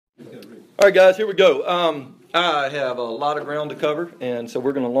All right, guys, here we go. I have a lot of ground to cover, and so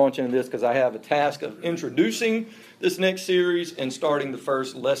we're going to launch into this because I have a task of introducing this next series and starting the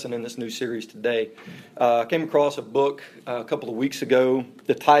first lesson in this new series today. I came across a book a couple of weeks ago.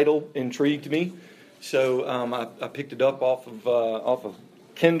 The title intrigued me, so I picked it up off of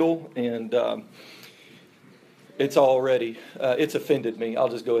Kindle, and it's offended me. I'll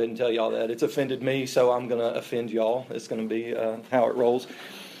just go ahead and tell y'all that. It's offended me, so I'm going to offend y'all. It's going to be how it rolls.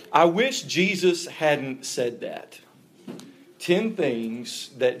 I wish Jesus hadn't said that. 10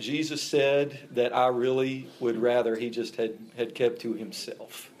 things that Jesus said that I really would rather he just had kept to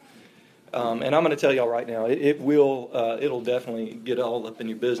himself. And I'm going to tell y'all right now, it'll definitely get all up in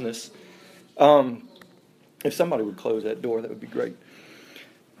your business. If somebody would close that door, that would be great.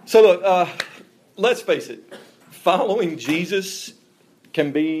 So look, let's face it. Following Jesus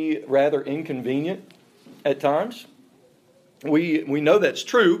can be rather inconvenient at times. We know that's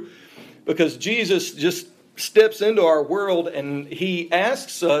true because Jesus just steps into our world and he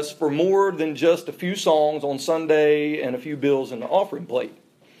asks us for more than just a few songs on Sunday and a few bills in the offering plate.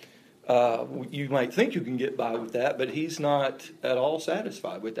 You might think you can get by with that, but he's not at all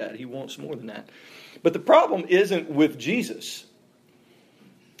satisfied with that. He wants more than that. But the problem isn't with Jesus.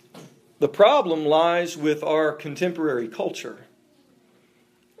 The problem lies with our contemporary culture.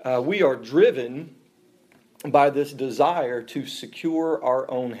 We are driven by this desire to secure our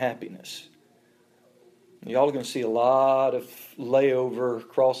own happiness. Y'all are going to see a lot of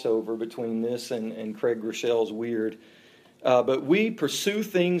crossover between this and Craig Groeschel's Weird. But we pursue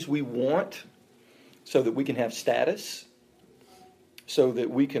things we want so that we can have status, so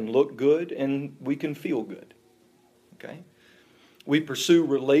that we can look good and we can feel good. Okay? We pursue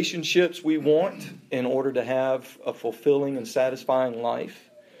relationships we want in order to have a fulfilling and satisfying life.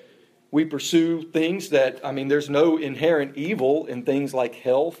 We pursue things there's no inherent evil in things like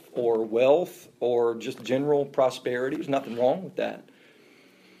health or wealth or just general prosperity. There's nothing wrong with that.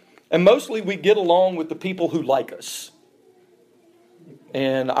 And mostly we get along with the people who like us.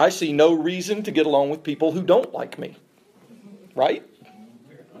 And I see no reason to get along with people who don't like me. Right?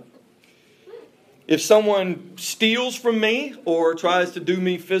 If someone steals from me or tries to do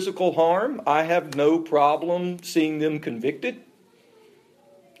me physical harm, I have no problem seeing them convicted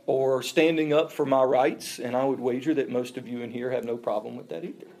or standing up for my rights, and I would wager that most of you in here have no problem with that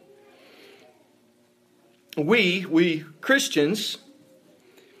either. We Christians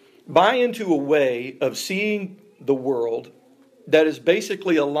buy into a way of seeing the world that is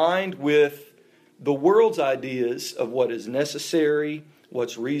basically aligned with the world's ideas of what is necessary,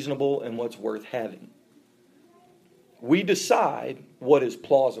 what's reasonable, and what's worth having. We decide what is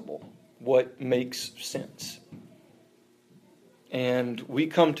plausible, what makes sense. And we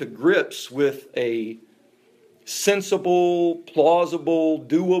come to grips with a sensible, plausible,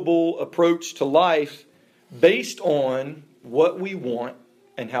 doable approach to life based on what we want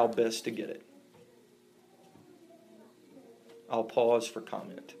and how best to get it. I'll pause for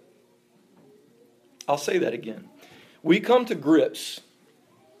comment. I'll say that again. We come to grips,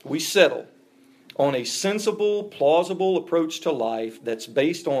 we settle on a sensible, plausible approach to life that's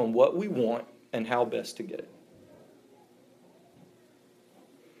based on what we want and how best to get it.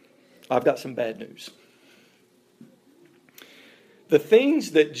 I've got some bad news. The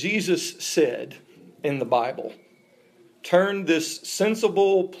things that Jesus said in the Bible turned this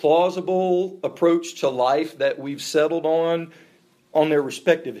sensible, plausible approach to life that we've settled on their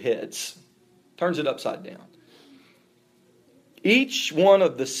respective heads. Turns it upside down. Each one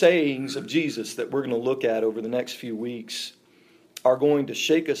of the sayings of Jesus that we're going to look at over the next few weeks are going to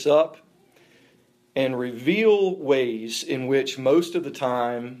shake us up and reveal ways in which most of the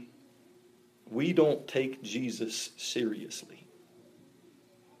time we don't take Jesus seriously.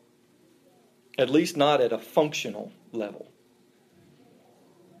 At least not at a functional level.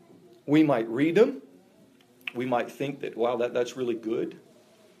 We might read them. We might think that, wow, that's really good.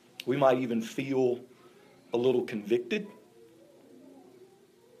 We might even feel a little convicted.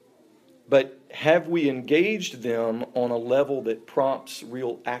 But have we engaged them on a level that prompts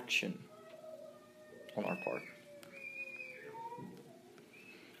real action on our part?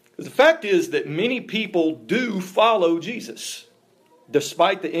 The fact is that many people do follow Jesus,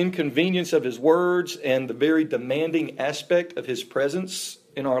 despite the inconvenience of his words and the very demanding aspect of his presence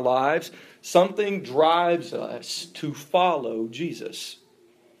in our lives. Something drives us to follow Jesus.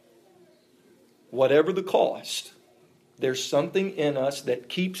 Whatever the cost, there's something in us that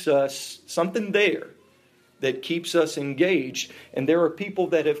keeps us, something there that keeps us engaged. And there are people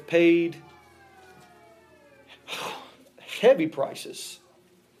that have paid heavy prices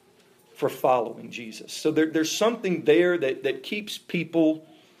for following Jesus. So there's something there that keeps people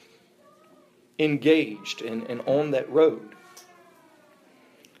engaged and on that road.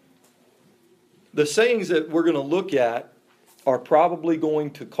 The sayings that we're going to look at are probably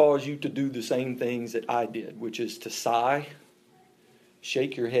going to cause you to do the same things that I did, which is to sigh,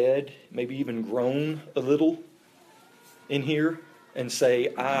 shake your head, maybe even groan a little in here and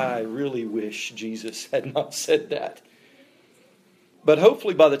say, I really wish Jesus had not said that. But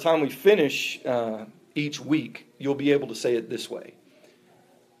hopefully by the time we finish each week, you'll be able to say it this way.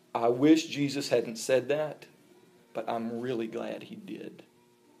 I wish Jesus hadn't said that, but I'm really glad he did.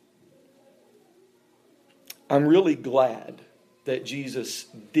 I'm really glad that Jesus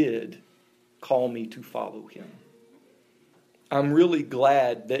did call me to follow him. I'm really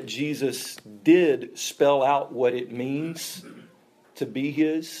glad that Jesus did spell out what it means to be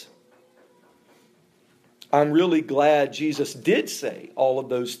his. I'm really glad Jesus did say all of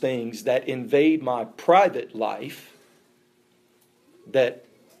those things that invade my private life, that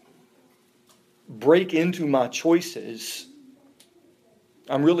break into my choices.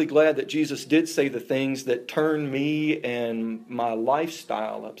 I'm really glad that Jesus did say the things that turn me and my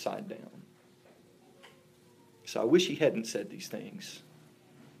lifestyle upside down. So I wish he hadn't said these things.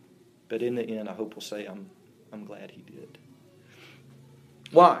 But in the end, I hope we'll say I'm glad he did.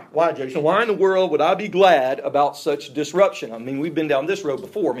 Why? Why, Jason? Why in the world would I be glad about such disruption? I mean, we've been down this road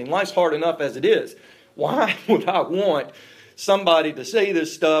before. I mean, life's hard enough as it is. Why would I want somebody to say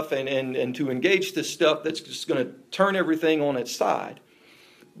this stuff and to engage this stuff that's just going to turn everything on its side?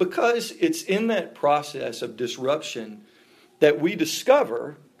 Because it's in that process of disruption that we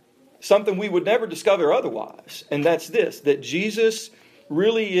discover something we would never discover otherwise. And that's this, that Jesus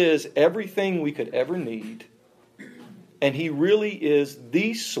really is everything we could ever need. And he really is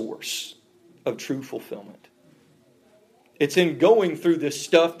the source of true fulfillment. It's in going through this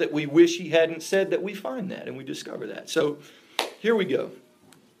stuff that we wish he hadn't said that we find that and we discover that. So here we go.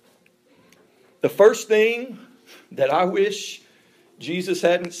 The first thing that I wish Jesus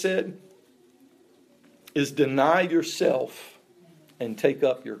hadn't said is deny yourself and take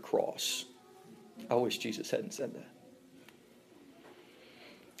up your cross. I wish Jesus hadn't said that.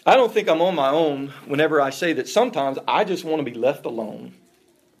 I don't think I'm on my own whenever I say that sometimes I just want to be left alone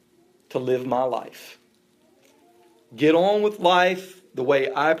to live my life. Get on with life the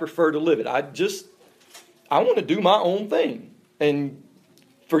way I prefer to live it. I want to do my own thing. And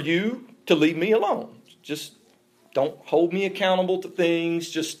for you to leave me alone. Just don't hold me accountable to things.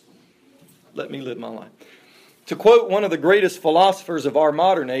 Just let me live my life. To quote one of the greatest philosophers of our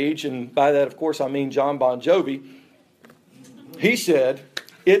modern age, and by that, of course, I mean John Bon Jovi, he said,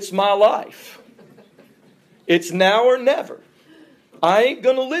 "It's my life. It's now or never. I ain't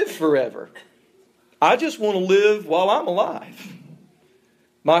going to live forever. I just want to live while I'm alive.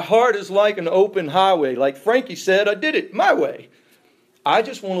 My heart is like an open highway. Like Frankie said, I did it my way. I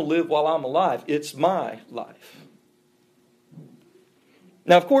just want to live while I'm alive. It's my life."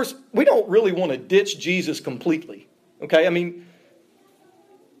 Now, of course, we don't really want to ditch Jesus completely. Okay? I mean,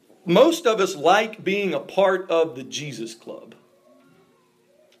 most of us like being a part of the Jesus Club.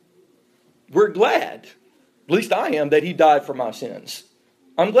 We're glad, at least I am, that he died for my sins.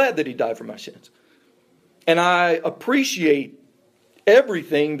 I'm glad that he died for my sins. And I appreciate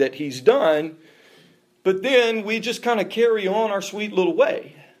everything that he's done, but then we just kind of carry on our sweet little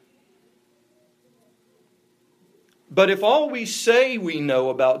way. But if all we say we know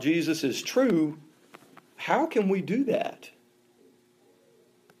about Jesus is true, how can we do that?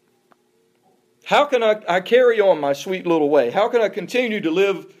 How can I carry on my sweet little way? How can I continue to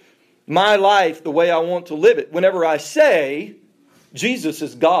live my life the way I want to live it whenever I say Jesus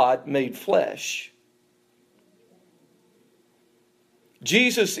is God made flesh?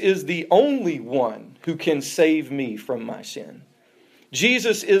 Jesus is the only one who can save me from my sin.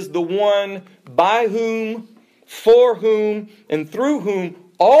 Jesus is the one by whom, for whom, and through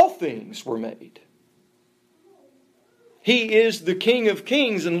whom all things were made. He is the King of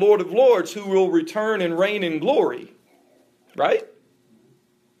kings and Lord of lords who will return and reign in glory. Right?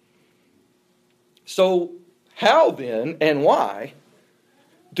 So how then and why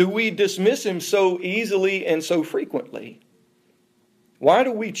do we dismiss him so easily and so frequently? Why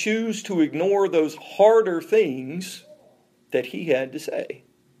do we choose to ignore those harder things that he had to say?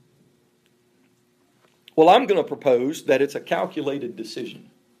 Well, I'm going to propose that it's a calculated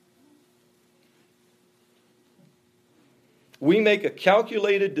decision. We make a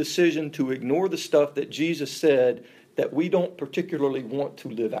calculated decision to ignore the stuff that Jesus said that we don't particularly want to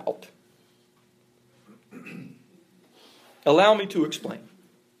live out. Allow me to explain.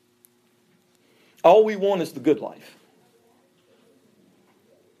 All we want is the good life.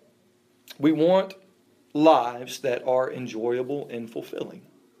 We want lives that are enjoyable and fulfilling.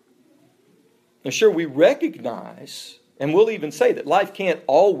 And sure, we recognize, and we'll even say that life can't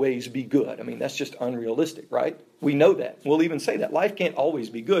always be good. I mean, that's just unrealistic, right? We know that. We'll even say that life can't always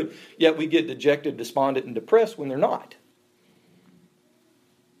be good, yet we get dejected, despondent, and depressed when they're not.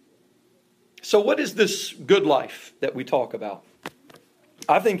 So what is this good life that we talk about?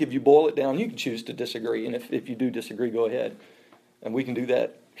 I think if you boil it down, you can choose to disagree. And if you do disagree, go ahead. And we can do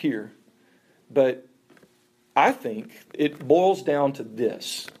that here. But I think it boils down to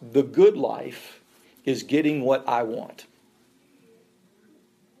this. The good life is getting what I want.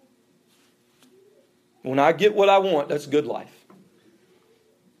 When I get what I want, that's good life.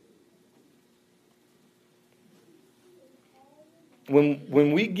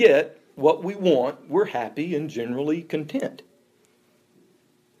 When we get what we want, we're happy and generally content.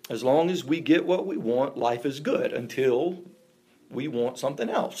 As long as we get what we want, life is good until we want something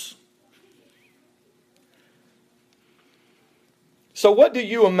else. So what do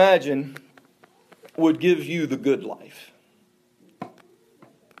you imagine would give you the good life?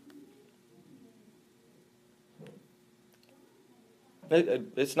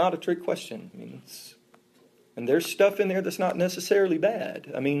 It's not a trick question. I mean, and there's stuff in there that's not necessarily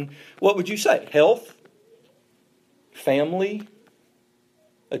bad. I mean, what would you say? Health? Family?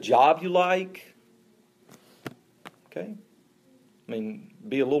 A job you like? Okay. I mean,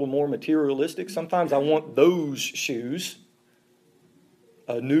 be a little more materialistic. Sometimes I want those shoes,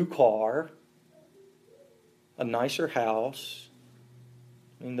 a new car, a nicer house.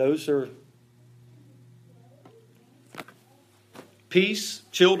 I mean, those are peace,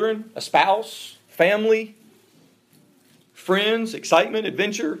 children, a spouse, family, friends, excitement,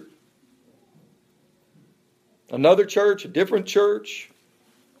 adventure. Another church, a different church,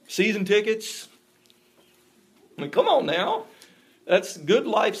 season tickets. I mean, come on now. That's good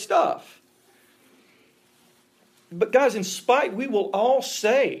life stuff. But guys, we will all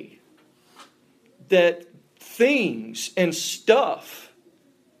say that things and stuff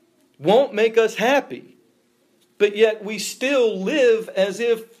won't make us happy. But yet we still live as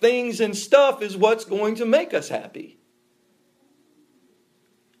if things and stuff is what's going to make us happy.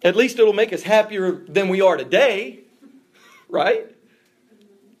 At least it'll make us happier than we are today, right?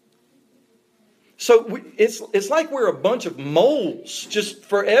 So it's like we're a bunch of moles just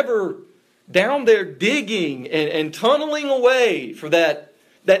forever down there digging and tunneling away for that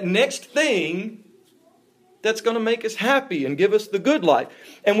next thing that's going to make us happy and give us the good life.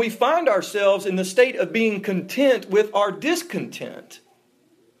 And we find ourselves in the state of being content with our discontent.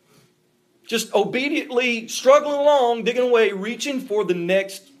 Just obediently struggling along, digging away, reaching for the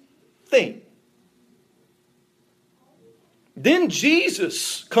next thing. Then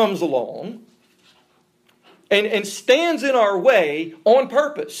Jesus comes along and stands in our way on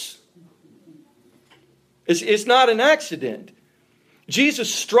purpose. It's not an accident.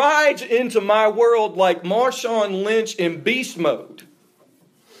 Jesus strides into my world like Marshawn Lynch in beast mode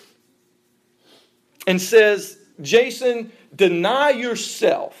and says, Jason, deny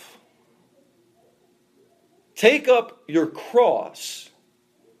yourself. Take up your cross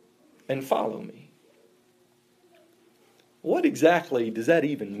and follow me. What exactly does that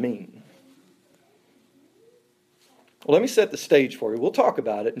even mean? Well, let me set the stage for you. We'll talk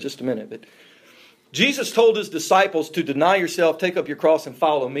about it in just a minute. But Jesus told his disciples to deny yourself, take up your cross, and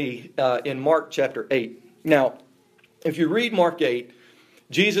follow me in Mark chapter 8. Now, if you read Mark 8,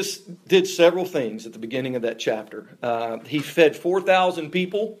 Jesus did several things at the beginning of that chapter. He fed 4,000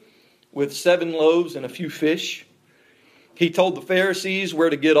 people with 7 loaves and a few fish. He told the Pharisees where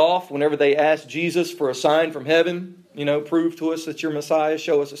to get off whenever they asked Jesus for a sign from heaven. You know, prove to us that you're Messiah,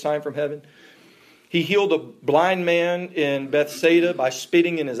 show us a sign from heaven. He healed a blind man in Bethsaida by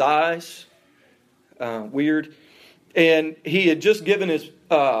spitting in his eyes. Weird. And he had just given his,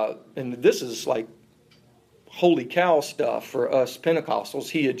 and this is like holy cow stuff for us Pentecostals.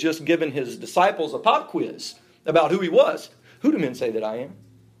 He had just given his disciples a pop quiz about who he was. Who do men say that I am?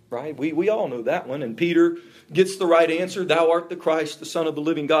 Right? We all know that one. And Peter gets the right answer. Thou art the Christ, the Son of the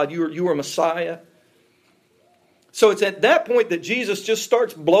living God. You are Messiah. So it's at that point that Jesus just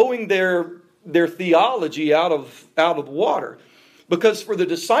starts blowing their theology out of water. Because for the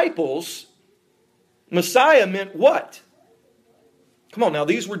disciples, Messiah meant what? Come on now,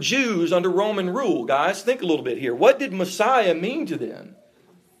 these were Jews under Roman rule, guys. Think a little bit here. What did Messiah mean to them?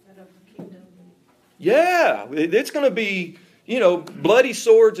 Yeah, it's going to be, bloody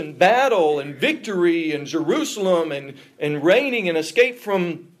swords and battle and victory and Jerusalem and reigning and escape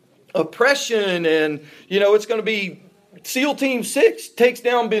from oppression. And, it's going to be SEAL Team 6 takes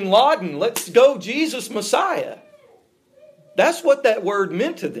down Bin Laden. Let's go, Jesus, Messiah. That's what that word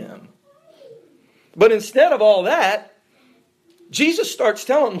meant to them. But instead of all that, Jesus starts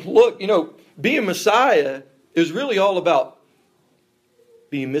telling them, look, being Messiah is really all about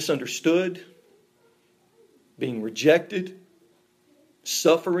being misunderstood, being rejected,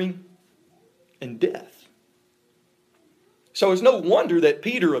 suffering, and death. So it's no wonder that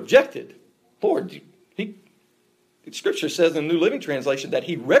Peter objected. Lord, Scripture says in the New Living Translation that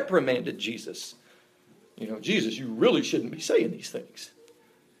he reprimanded Jesus. Jesus, you really shouldn't be saying these things.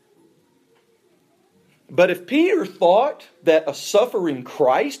 But if Peter thought that a suffering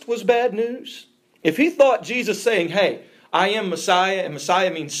Christ was bad news, if he thought Jesus saying, hey, I am Messiah, and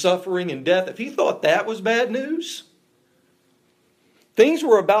Messiah means suffering and death, if he thought that was bad news, things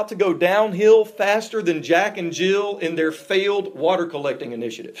were about to go downhill faster than Jack and Jill in their failed water collecting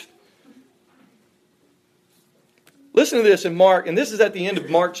initiative. Listen to this in Mark, and this is at the end of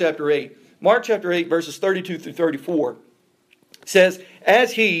Mark chapter 8. Mark chapter 8, verses 32 through 34. Says,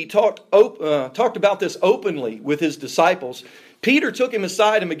 as he talked about this openly with his disciples, Peter took him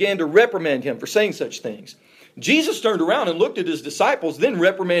aside and began to reprimand him for saying such things. Jesus turned around and looked at his disciples, then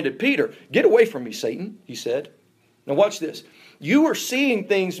reprimanded Peter. Get away from me, Satan, he said. Now watch this. You are seeing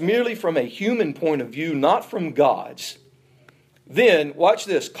things merely from a human point of view, not from God's. Then, watch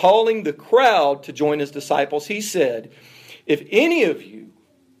this, calling the crowd to join his disciples, he said, if any of you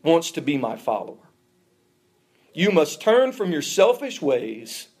wants to be my follower, you must turn from your selfish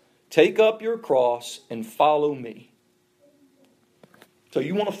ways, take up your cross, and follow me. So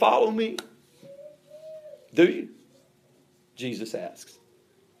you want to follow me? Do you? Jesus asks.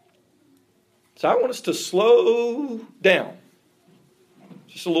 So I want us to slow down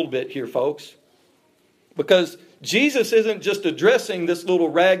just a little bit here, folks. Because Jesus isn't just addressing this little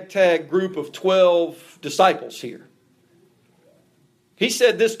ragtag group of 12 disciples here. He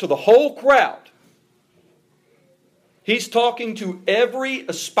said this to the whole crowd. He's talking to every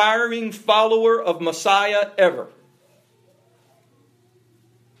aspiring follower of Messiah ever.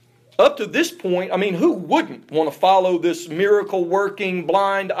 Up to this point, who wouldn't want to follow this miracle-working,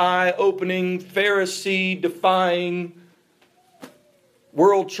 blind eye-opening, Pharisee-defying,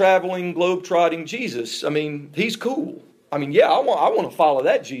 world-traveling, globe-trotting Jesus? He's cool. I want to follow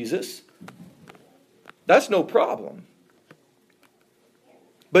that Jesus. That's no problem.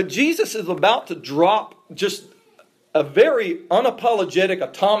 But Jesus is about to drop just a very unapologetic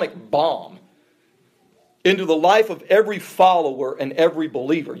atomic bomb into the life of every follower and every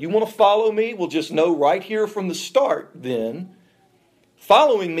believer. You want to follow me? Well, just know right here from the start, then,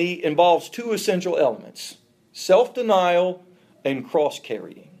 following me involves two essential elements: self-denial and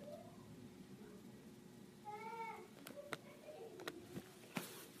cross-carrying.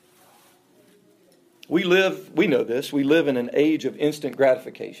 We know this, we live in an age of instant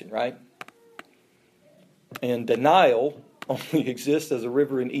gratification, right? And denial only exists as a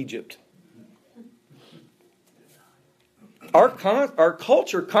river in Egypt. Our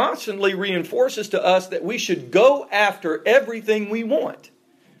culture constantly reinforces to us that we should go after everything we want.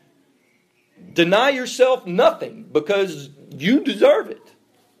 Deny yourself nothing because you deserve it.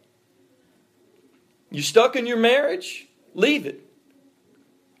 You stuck in your marriage? Leave it.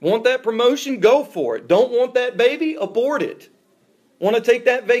 Want that promotion? Go for it. Don't want that baby? Abort it. Want to take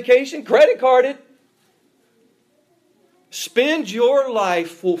that vacation? Credit card it. Spend your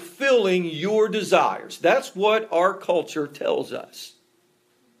life fulfilling your desires. That's what our culture tells us.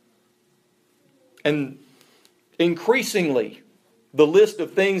 And increasingly, the list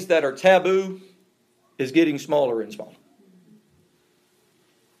of things that are taboo is getting smaller and smaller.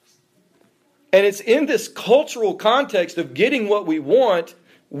 And it's in this cultural context of getting what we want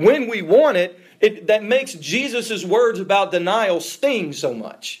when we want it that makes Jesus' words about denial sting so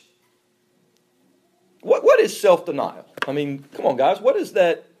much. What is self-denial? Come on, guys. What does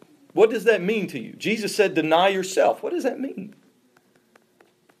that mean to you? Jesus said, deny yourself. What does that mean?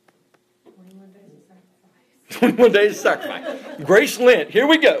 21 days of sacrifice. Grace Lent. Here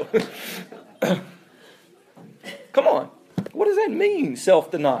we go. Come on. What does that mean,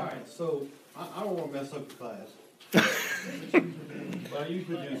 self-denial? All right, so I don't want to mess up the class. But I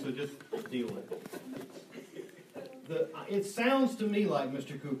usually do, so just deal with it. It sounds to me like,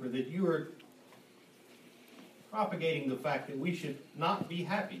 Mr. Cooper, that you are propagating the fact that we should not be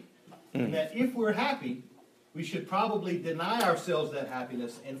happy. And that if we're happy, we should probably deny ourselves that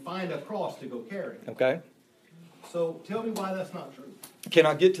happiness and find a cross to go carry. Okay. So tell me why that's not true. Can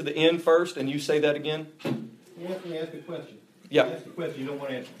I get to the end first and you say that again? You have to ask a question. Yeah. You ask a question you don't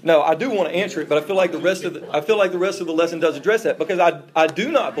want to answer. No, I do want to answer it, but I feel like the rest of the lesson does address that, because I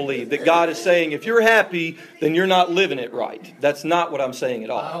do not believe that God is saying if you're happy, then you're not living it right. That's not what I'm saying at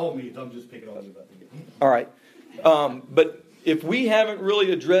all. By all means, I'm just picking on you about the game. All right. But if we haven't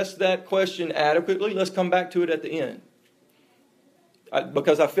really addressed that question adequately, let's come back to it at the end.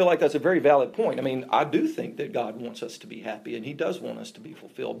 Because I feel like that's a very valid point. I mean, I do think that God wants us to be happy, and He does want us to be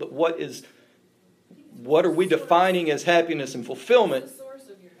fulfilled. But what are we defining as happiness and fulfillment? What's the source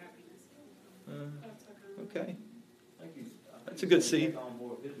of your happiness? Okay. That's a good seed. On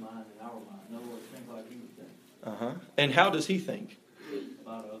board his mind and our mind. In other words, think like he would think And how does He think?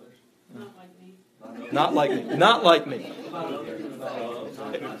 about others. Not like me. Not like me. Not like me. About others and about others.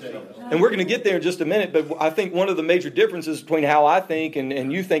 And we're going to get there in just a minute, but I think one of the major differences between how I think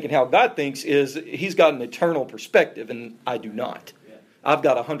and you think and how God thinks is He's got an eternal perspective, and I do not. I've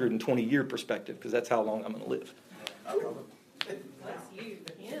got a 120-year perspective because that's how long I'm going to live. Bless you.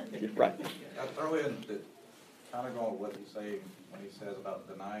 Yeah. Right. I throw in that, kind of going with what he's saying when he says about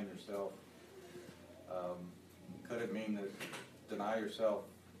denying yourself. Could it mean that deny yourself,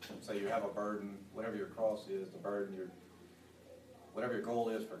 say you have a burden, whatever your cross is, the burden, whatever your goal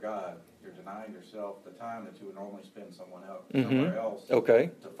is for God, you're denying yourself the time that you would normally spend somewhere else Okay.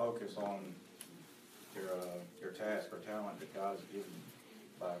 to focus on your task or talent that God's given you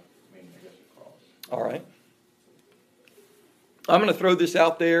by, I guess, your cross. All right. I'm going to throw this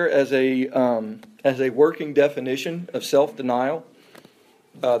out there as a working definition of self-denial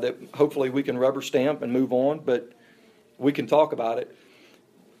that hopefully we can rubber stamp and move on, but we can talk about it.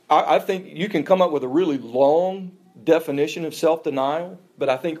 I think you can come up with a really long definition of self-denial, but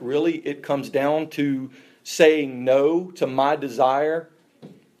I think really it comes down to saying no to my desire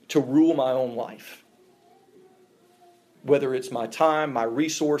to rule my own life. Whether it's my time, my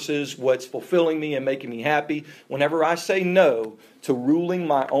resources, what's fulfilling me and making me happy. Whenever I say no to ruling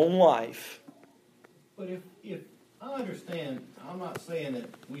my own life. But if I understand, I'm not saying that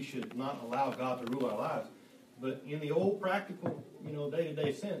we should not allow God to rule our lives, but in the old practical,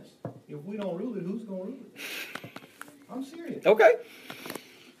 day-to-day sense, if we don't rule it, who's going to rule it? I'm serious. Okay.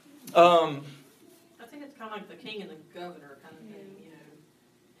 I think it's kind of like the king and the governor kind of thing.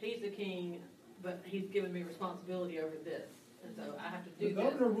 He's the king, but he's given me responsibility over this, and so I have to do The this.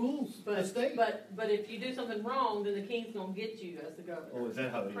 governor rules the state. But if you do something wrong, then the king's gonna get you as the governor. Oh, is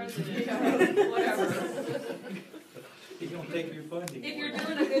that how it is? President, whatever. He's going to take your funding. If you're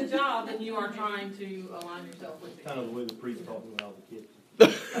doing a good job, then you are trying to align yourself with the Kind of king. the way the priest taught me when I was a kid.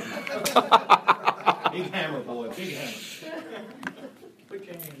 Big hammer, boy, big hammer. Put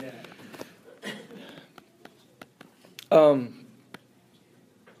your hand down.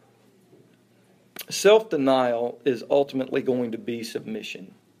 Self-denial is ultimately going to be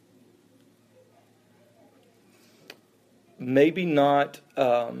submission. Maybe not,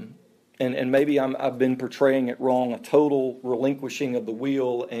 and maybe I've been portraying it wrong, a total relinquishing of the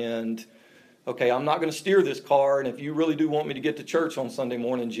wheel and, okay, I'm not going to steer this car, and if you really do want me to get to church on Sunday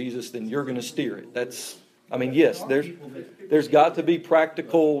morning, Jesus, then you're going to steer it. Yes, there's got to be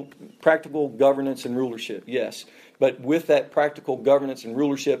practical governance and rulership, yes. But with that practical governance and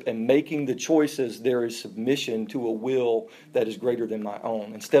rulership and making the choices, there is submission to a will that is greater than my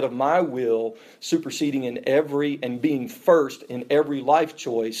own. Instead of my will superseding and being first in every life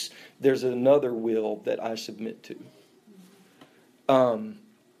choice, there's another will that I submit to.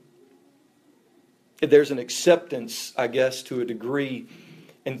 There's an acceptance, I guess, to a degree,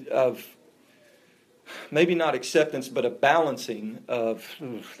 of maybe not acceptance, but a balancing of,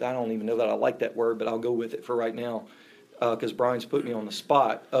 I don't even know that I like that word, but I'll go with it for right now, because Brian's put me on the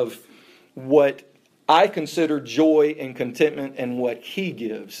spot, of what I consider joy and contentment and what he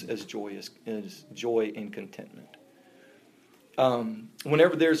gives as joy is joy and contentment.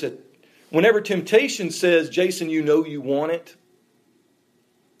 Whenever temptation says, Jason, you know you want it,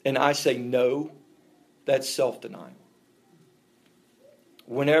 and I say no, that's self-denial.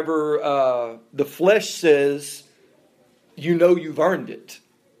 Whenever the flesh says, you know you've earned it,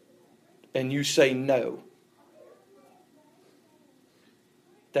 and you say no,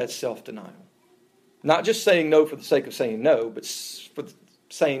 that's self-denial. Not just saying no for the sake of saying no, but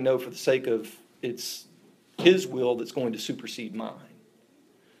saying no for the sake of it's His will that's going to supersede mine.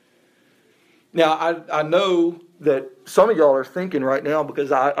 Now, I know that some of y'all are thinking right now,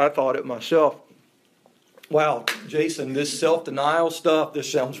 because I thought it myself, wow, Jason, this self-denial stuff, this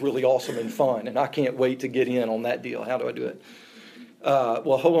sounds really awesome and fun, and I can't wait to get in on that deal. How do I do it?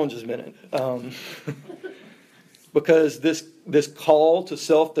 Well, hold on just a minute. Because this call to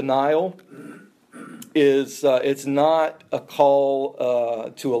self-denial is it's not a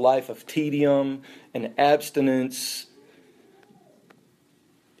call to a life of tedium and abstinence.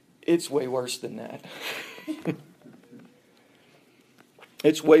 It's way worse than that.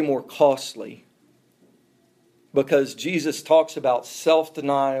 It's way more costly. Because Jesus talks about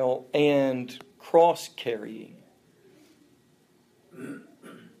self-denial and cross-carrying.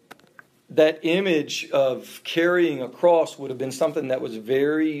 that image of carrying a cross would have been something that was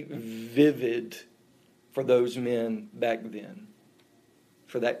very vivid for those men back then,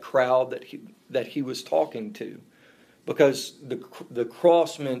 for that crowd that he was talking to, because the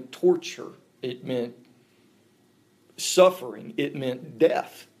cross meant torture, it meant suffering, it meant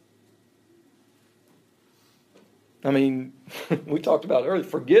death. I mean, we talked about it earlier.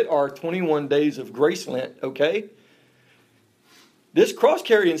 Forget our 21 days of Grace Lent, okay? This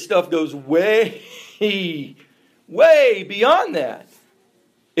cross-carrying stuff goes way, way beyond that.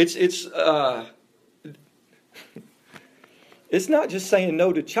 It's not just saying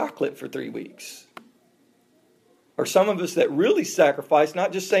no to chocolate for 3 weeks. Or some of us that really sacrifice,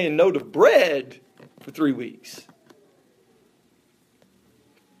 not just saying no to bread for 3 weeks.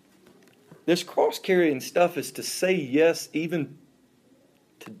 This cross-carrying stuff is to say yes even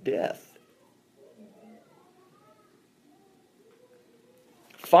to death.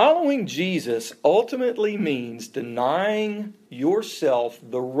 Following Jesus ultimately means denying yourself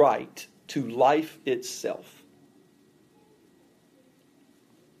the right to life itself.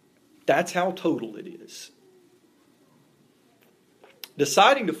 That's how total it is.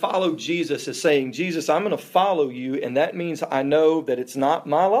 Deciding to follow Jesus is saying, Jesus, I'm going to follow you, and that means I know that it's not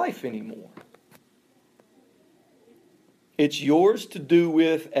my life anymore. It's yours to do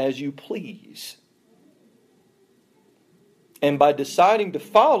with as you please. And by deciding to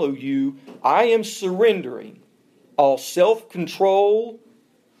follow you, I am surrendering all self-control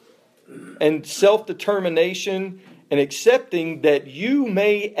and self-determination and accepting that you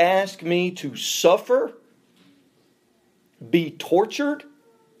may ask me to suffer, be tortured,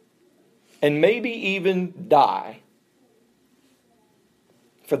 and maybe even die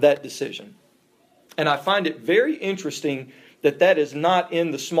for that decision. And I find it very interesting that that is not in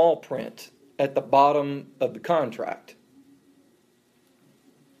the small print at the bottom of the contract.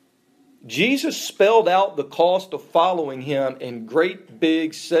 Jesus spelled out the cost of following him in great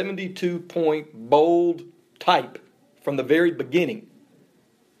big 72-point bold type from the very beginning.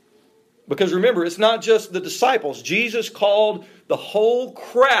 Because remember, it's not just the disciples. Jesus called the whole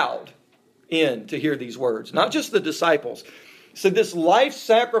crowd in to hear these words, not just the disciples. So this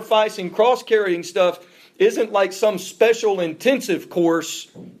life-sacrificing, cross-carrying stuff isn't like some special intensive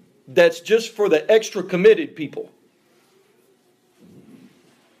course that's just for the extra committed people.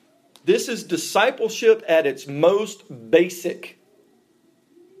 This is discipleship at its most basic.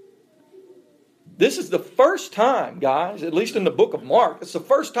 This is the first time, guys, at least in the book of Mark, it's the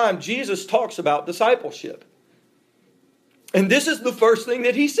first time Jesus talks about discipleship. And this is the first thing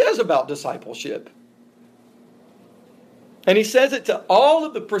that he says about discipleship. And he says it to all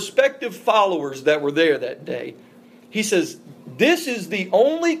of the prospective followers that were there that day. He says, this is the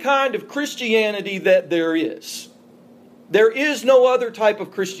only kind of Christianity that there is. There is no other type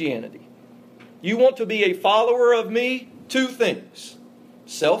of Christianity. You want to be a follower of me? 2 things.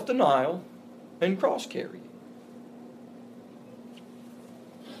 Self-denial and cross-carrying.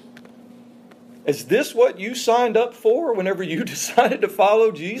 Is this what you signed up for whenever you decided to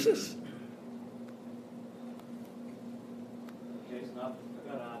follow Jesus? Jason, I've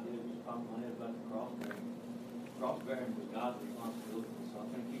got an idea that just popped in my head about the cross-bearing. Cross-bearing was God's responsibility, so I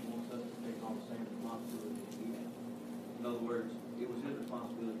think he wants us to take on the same responsibility that we have. In other words, it was his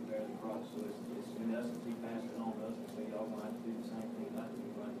responsibility to bear the cross, so it's in essence, he passed it on to us and said, y'all going to have to do the same thing that I do,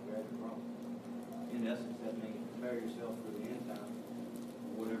 you're going to bear the cross. In essence, that means prepare yourself for the end time,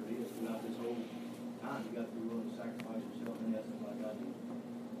 or whatever it is. Throughout this whole time, you got to be willing to sacrifice yourself in essence like I did.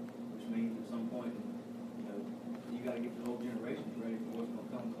 Which means at some point, you got to get the whole generation ready for what's going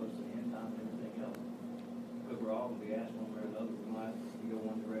to come close to the end time and everything else. Because we're all going to be asked one way or the other. We might have to go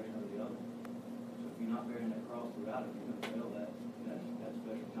one direction or the other. So if you're not bearing that cross throughout it, you're going to fail that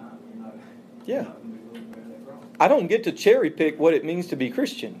special time. You're not going to be willing to bear that cross. I don't get to cherry pick what it means to be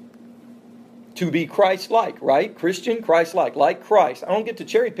Christian. To be Christ-like, right? Christian, Christ-like, like Christ. I don't get to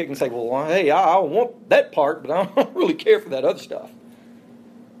cherry pick and say, well, hey, I want that part, but I don't really care for that other stuff.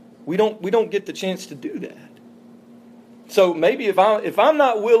 We don't get the chance to do that. So maybe if I'm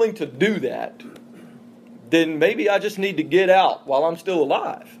not willing to do that, then maybe I just need to get out while I'm still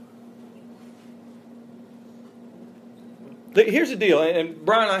alive. Here's the deal, and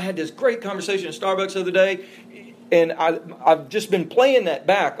Brian and I had this great conversation at Starbucks the other day, and I've just been playing that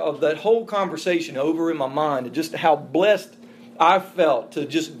back of that whole conversation over in my mind, and just how blessed I felt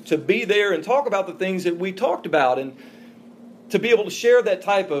to be there and talk about the things that we talked about, and to be able to share that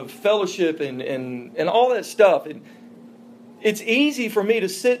type of fellowship and all that stuff. And it's easy for me to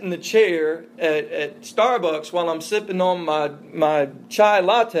sit in the chair at Starbucks while I'm sipping on my chai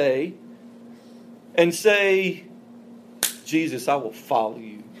latte and say, Jesus, I will follow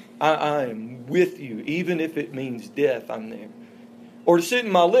you. I am with you. Even if it means death, I'm there. Or to sit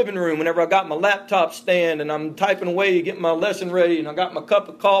in my living room whenever I got my laptop stand and I'm typing away, getting my lesson ready, and I got my cup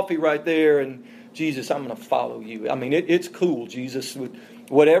of coffee right there, and Jesus, I'm going to follow you. I mean, it's cool, Jesus.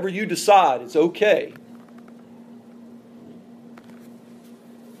 Whatever you decide, it's okay.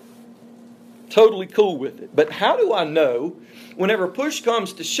 Totally cool with it. But how do I know, whenever push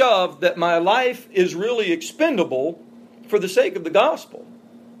comes to shove, that my life is really expendable for the sake of the gospel?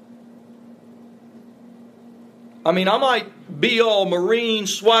 I mean, I might be all Marine,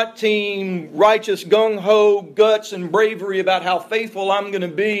 SWAT team, righteous, gung-ho, guts and bravery about how faithful I'm going to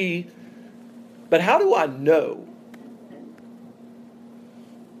be. But how do I know?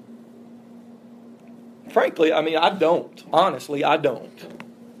 Frankly, I mean, I don't. Honestly, I don't.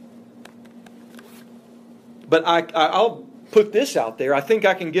 But I'll put this out there. I think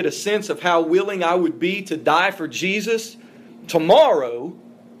I can get a sense of how willing I would be to die for Jesus tomorrow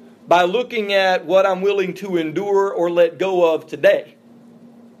by looking at what I'm willing to endure or let go of today.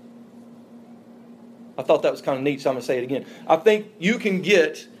 I thought that was kind of neat, so I'm going to say it again. I think you can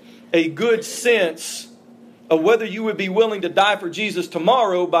get a good sense of whether you would be willing to die for Jesus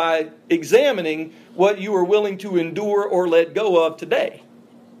tomorrow by examining what you are willing to endure or let go of today.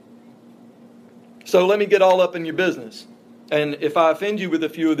 So let me get all up in your business. And if I offend you with a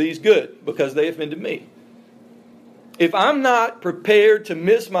few of these, good, because they offended me. If I'm not prepared to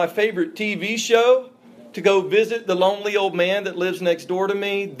miss my favorite TV show to go visit the lonely old man that lives next door to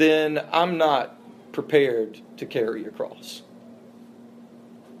me, then I'm not prepared to carry a cross.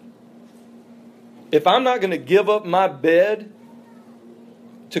 If I'm not going to give up my bed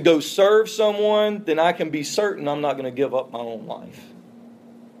to go serve someone, then I can be certain I'm not going to give up my own life.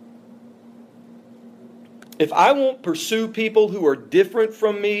 If I won't pursue people who are different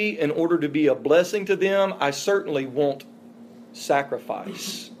from me in order to be a blessing to them, I certainly won't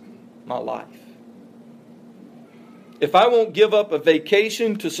sacrifice my life. If I won't give up a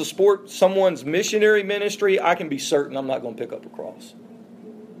vacation to support someone's missionary ministry, I can be certain I'm not going to pick up a cross.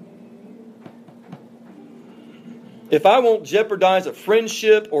 If I won't jeopardize a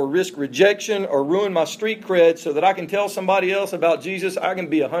friendship or risk rejection or ruin my street cred so that I can tell somebody else about Jesus, I can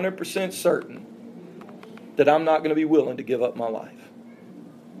be 100% certain that I'm not going to be willing to give up my life.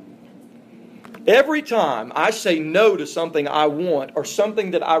 Every time I say no to something I want or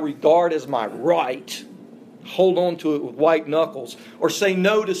something that I regard as my right, hold on to it with white knuckles, or say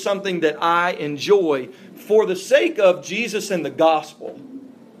no to something that I enjoy for the sake of Jesus and the gospel,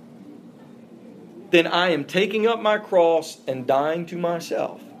 then I am taking up my cross and dying to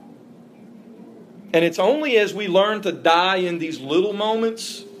myself. And it's only as we learn to die in these little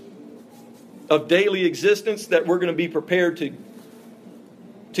moments of daily existence that we're going to be prepared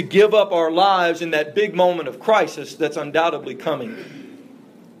to give up our lives in that big moment of crisis that's undoubtedly coming.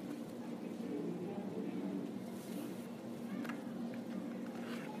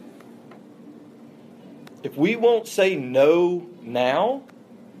 If we won't say no now,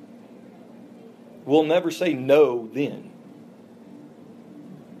 we'll never say no then.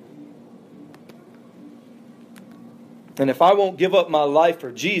 And if I won't give up my life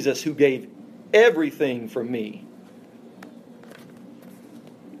for Jesus, who gave everything for me,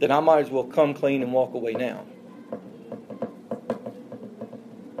 then I might as well come clean and walk away now.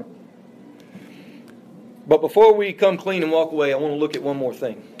 But before we come clean and walk away, I want to look at one more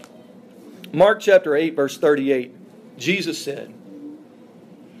thing. Mark chapter 8, verse 38, Jesus said,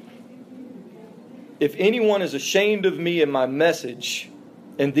 "If anyone is ashamed of me and my message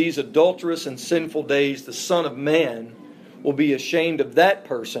in these adulterous and sinful days, the Son of Man will be ashamed of that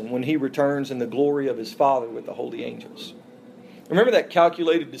person when he returns in the glory of his Father with the holy angels." Remember that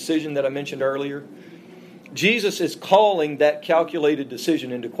calculated decision that I mentioned earlier? Jesus is calling that calculated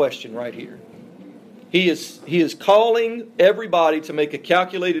decision into question right here. He is calling everybody to make a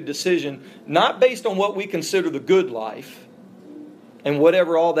calculated decision, not based on what we consider the good life and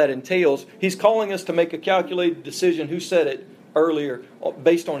whatever all that entails. He's calling us to make a calculated decision, who said it earlier,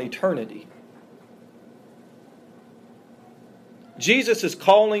 based on eternity. Jesus is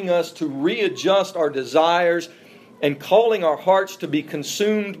calling us to readjust our desires and calling our hearts to be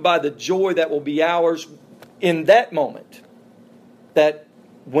consumed by the joy that will be ours in that moment. That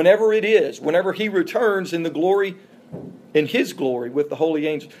whenever it is, whenever He returns in the glory, in His glory with the holy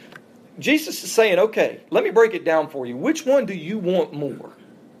angels. Jesus is saying, okay, let me break it down for you. Which one do you want more?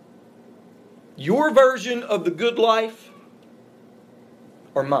 Your version of the good life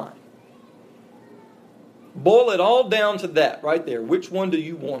or mine? Boil it all down to that right there. Which one do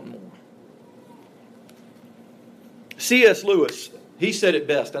you want more? C.S. Lewis, he said it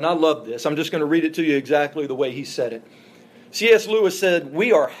best, and I love this. I'm just going to read it to you exactly the way he said it. C.S. Lewis said,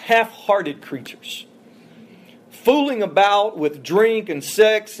 "We are half-hearted creatures, fooling about with drink and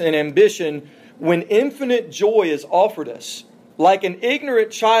sex and ambition when infinite joy is offered us, like an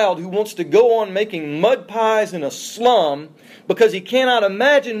ignorant child who wants to go on making mud pies in a slum because he cannot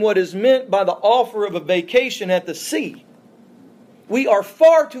imagine what is meant by the offer of a vacation at the sea. We are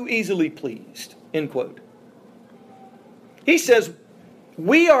far too easily pleased." End quote. He says,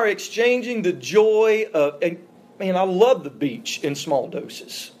 we are exchanging the joy of, and man, I love the beach in small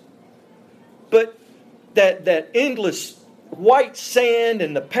doses. But that endless white sand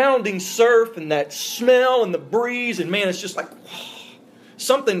and the pounding surf and that smell and the breeze, and man, it's just like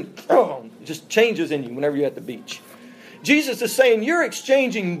something just changes in you whenever you're at the beach. Jesus is saying you're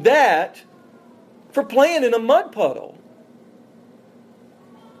exchanging that for playing in a mud puddle.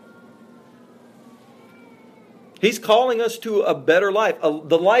 He's calling us to a better life,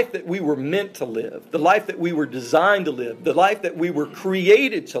 the life that we were meant to live, the life that we were designed to live, the life that we were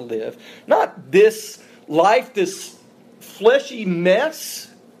created to live. Not this life, this fleshy mess.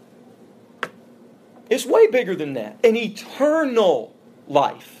 It's way bigger than that. An eternal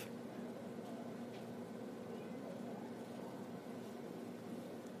life.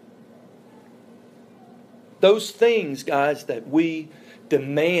 Those things, guys, that we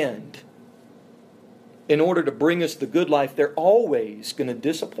demand in order to bring us the good life, they're always going to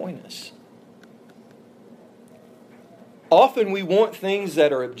disappoint us. Often we want things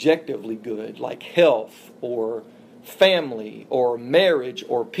that are objectively good, like health or family or marriage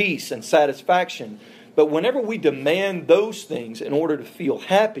or peace and satisfaction. But whenever we demand those things in order to feel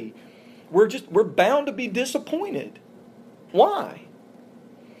happy, we're bound to be disappointed. Why?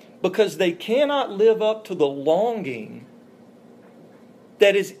 Because they cannot live up to the longing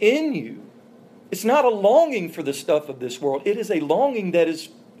that is in you. It's not a longing for the stuff of this world. It is a longing that is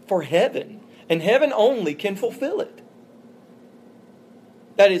for heaven. And heaven only can fulfill it.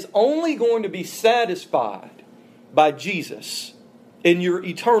 That is only going to be satisfied by Jesus in your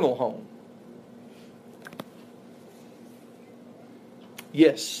eternal home.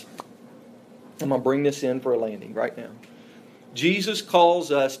 Yes. I'm going to bring this in for a landing right now. Jesus calls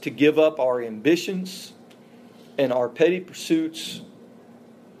us to give up our ambitions and our petty pursuits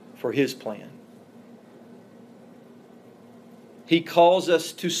for His plan. He calls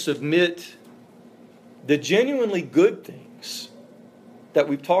us to submit the genuinely good things that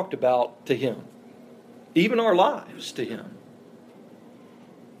we've talked about to Him. Even our lives to Him.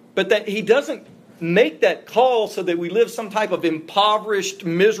 But that He doesn't make that call so that we live some type of impoverished,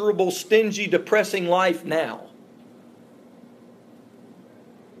 miserable, stingy, depressing life now.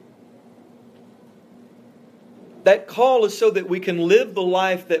 That call is so that we can live the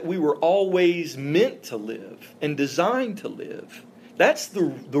life that we were always meant to live and designed to live. That's the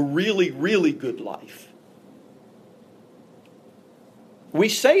really, really good life. We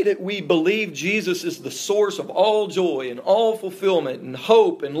say that we believe Jesus is the source of all joy and all fulfillment and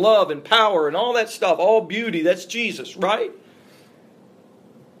hope and love and power and all that stuff, all beauty. That's Jesus, right?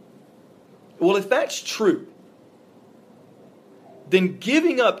 Well, if that's true, then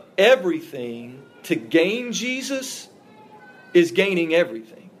giving up everything to gain Jesus is gaining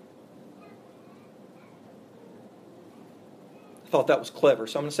everything. I thought that was clever,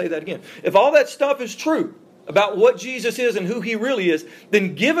 so I'm going to say that again. If all that stuff is true about what Jesus is and who He really is,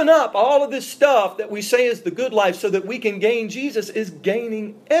 then giving up all of this stuff that we say is the good life so that we can gain Jesus is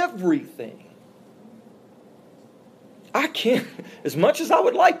gaining everything. I can't, as much as I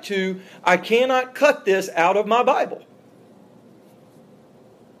would like to, I cannot cut this out of my Bible.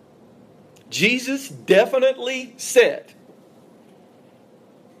 Jesus definitely said,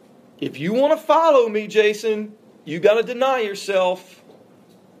 if you want to follow me, Jason, you got to deny yourself.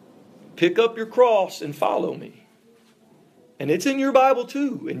 Pick up your cross and follow me. And it's in your Bible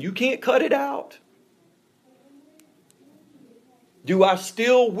too, and you can't cut it out. Do I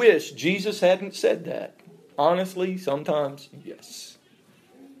still wish Jesus hadn't said that? Honestly, sometimes, yes.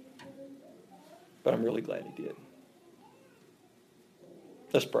 But I'm really glad He did.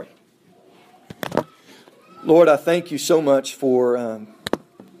 Let's pray. Lord, I thank You so much for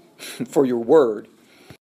your word.